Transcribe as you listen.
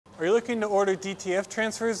Are you looking to order DTF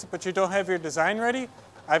transfers, but you don't have your design ready?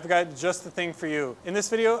 I've got just the thing for you. In this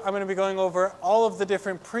video, I'm going to be going over all of the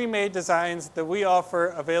different pre-made designs that we offer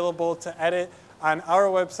available to edit on our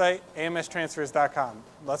website, amstransfers.com.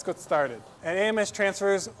 Let's get started. At AMS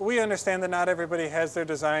Transfers, we understand that not everybody has their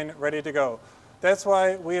design ready to go. That's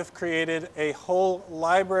why we have created a whole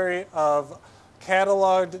library of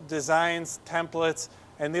cataloged designs, templates,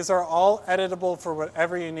 and these are all editable for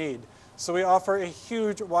whatever you need. So we offer a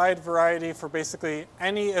huge wide variety for basically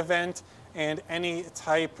any event and any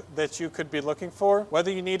type that you could be looking for.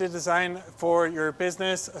 Whether you need a design for your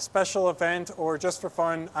business, a special event, or just for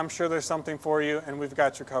fun, I'm sure there's something for you and we've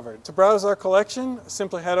got you covered. To browse our collection,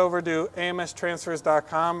 simply head over to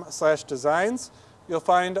amstransfers.com/designs. You'll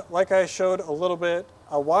find, like I showed a little bit,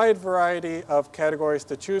 a wide variety of categories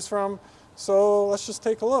to choose from. So let's just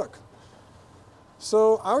take a look.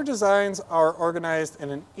 So our designs are organized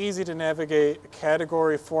in an easy to navigate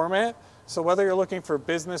category format. So whether you're looking for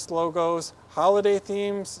business logos, holiday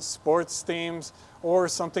themes, sports themes, or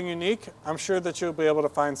something unique, I'm sure that you'll be able to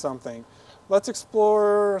find something. Let's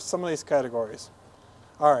explore some of these categories.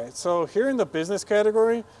 All right, so here in the business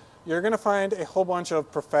category, you're gonna find a whole bunch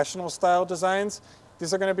of professional style designs.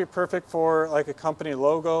 These are gonna be perfect for like a company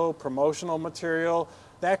logo, promotional material,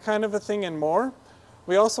 that kind of a thing and more.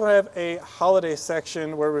 We also have a holiday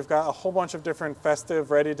section where we've got a whole bunch of different festive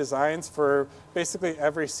ready designs for basically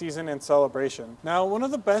every season and celebration. Now, one of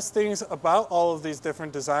the best things about all of these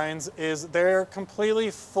different designs is they're completely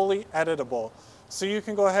fully editable. So you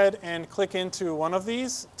can go ahead and click into one of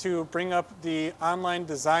these to bring up the online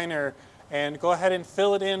designer and go ahead and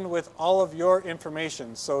fill it in with all of your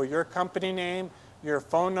information. So your company name, your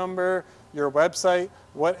phone number, your website,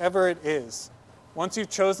 whatever it is. Once you've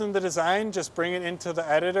chosen the design, just bring it into the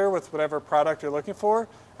editor with whatever product you're looking for.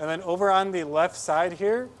 And then over on the left side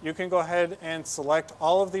here, you can go ahead and select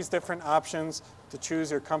all of these different options to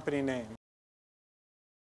choose your company name.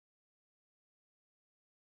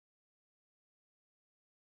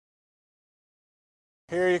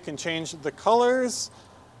 Here you can change the colors,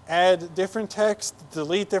 add different text,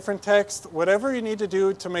 delete different text, whatever you need to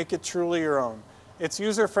do to make it truly your own. It's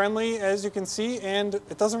user-friendly, as you can see, and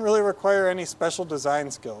it doesn't really require any special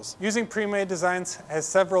design skills. Using pre-made designs has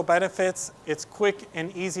several benefits. It's quick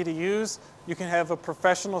and easy to use. You can have a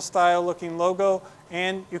professional style looking logo,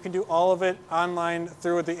 and you can do all of it online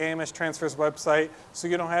through the AMS Transfers website, so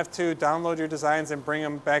you don't have to download your designs and bring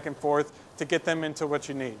them back and forth to get them into what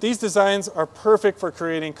you need. These designs are perfect for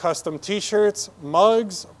creating custom t-shirts,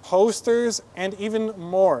 mugs, posters, and even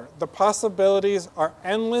more. The possibilities are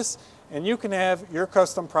endless, and you can have your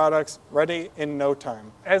custom products ready in no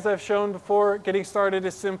time. As I've shown before, getting started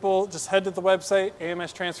is simple. Just head to the website,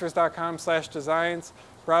 amstransfers.com/designs,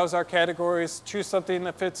 browse our categories, choose something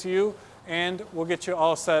that fits you, and we'll get you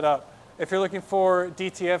all set up. If you're looking for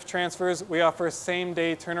DTF transfers, we offer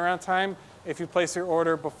same-day turnaround time if you place your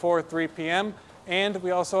order before 3 p.m. And we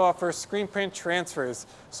also offer screen print transfers.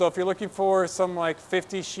 So if you're looking for some like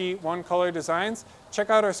 50-sheet, one-color designs, check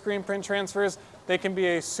out our screen print transfers. They can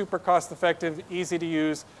be a super cost-effective,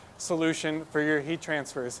 easy-to-use solution for your heat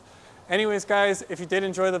transfers. Anyways, guys, if you did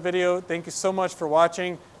enjoy the video, thank you so much for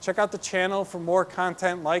watching. Check out the channel for more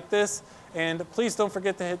content like this. And please don't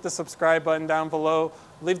forget to hit the subscribe button down below.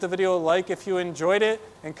 Leave the video a like if you enjoyed it,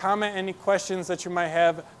 and comment any questions that you might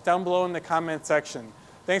have down below in the comment section.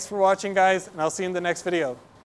 Thanks for watching, guys, and I'll see you in the next video.